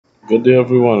Good day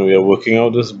everyone, we are working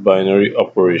out this binary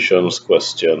operations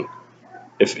question.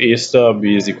 If a star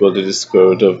b is equal to the square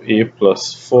root of a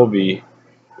plus 4b,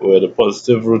 where the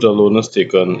positive root alone is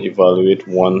taken, evaluate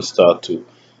 1 star 2.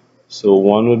 So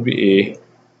 1 would be a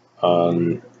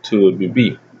and 2 would be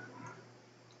b.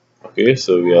 Okay,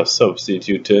 so we are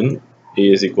substituting a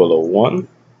is equal to 1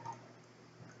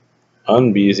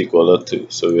 and b is equal to 2.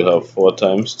 So we'll have 4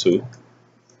 times 2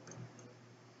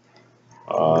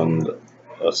 and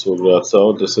let's work that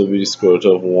out. This will be the square root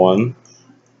of 1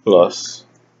 plus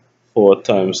 4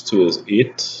 times 2 is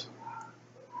 8.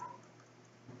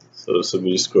 So this will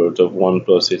be the square root of 1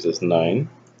 plus 8 is 9.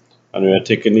 And we are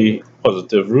taking the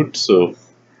positive root, so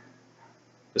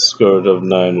the square root of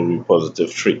 9 will be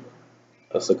positive 3.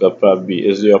 Let's look at part B.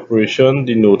 Is the operation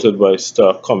denoted by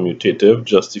star commutative?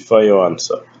 Justify your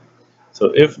answer.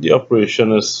 So if the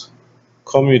operation is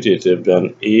commutative,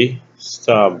 then A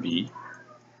star B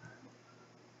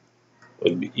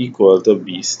will be equal to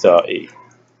B star A.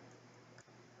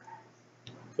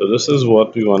 So this is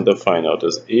what we want to find out,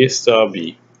 is A star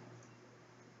B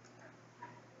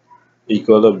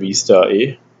equal to B star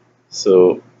A.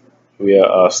 So we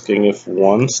are asking if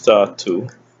 1 star 2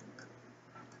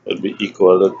 would be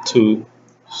equal to 2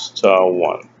 star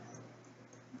 1.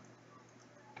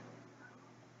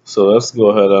 So let's go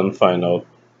ahead and find out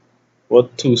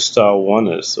what 2 star 1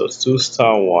 is. So 2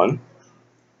 star 1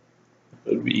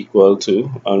 would be equal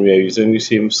to, and we are using the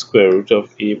same square root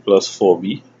of a plus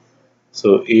 4b.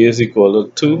 So a is equal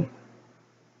to 2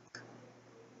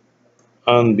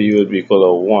 and b would be equal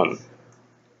to 1.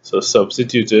 So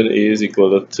substituted, a is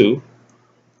equal to 2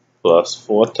 plus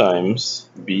 4 times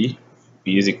b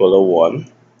is equal to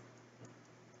 1.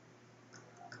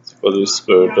 It's equal to the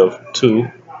square root of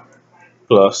 2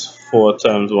 plus 4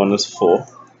 times 1 is 4,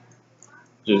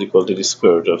 which is equal to the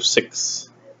square root of 6.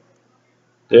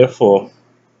 Therefore,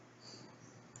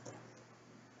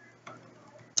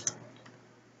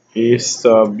 a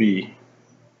star b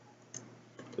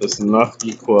is not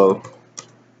equal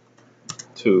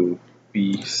to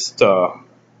b star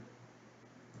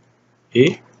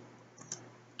a.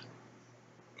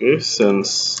 Okay,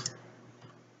 since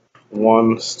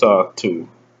 1 star 2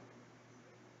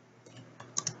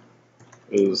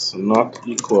 is not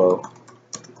equal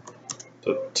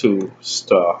to 2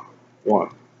 star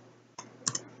 1.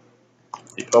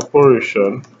 The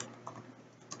operation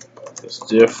is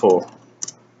therefore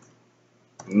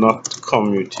not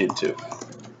commutative.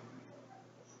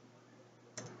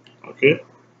 Okay,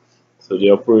 so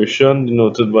the operation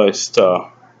denoted by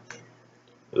star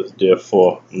is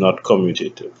therefore not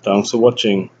commutative. Thanks for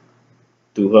watching.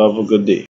 Do have a good day.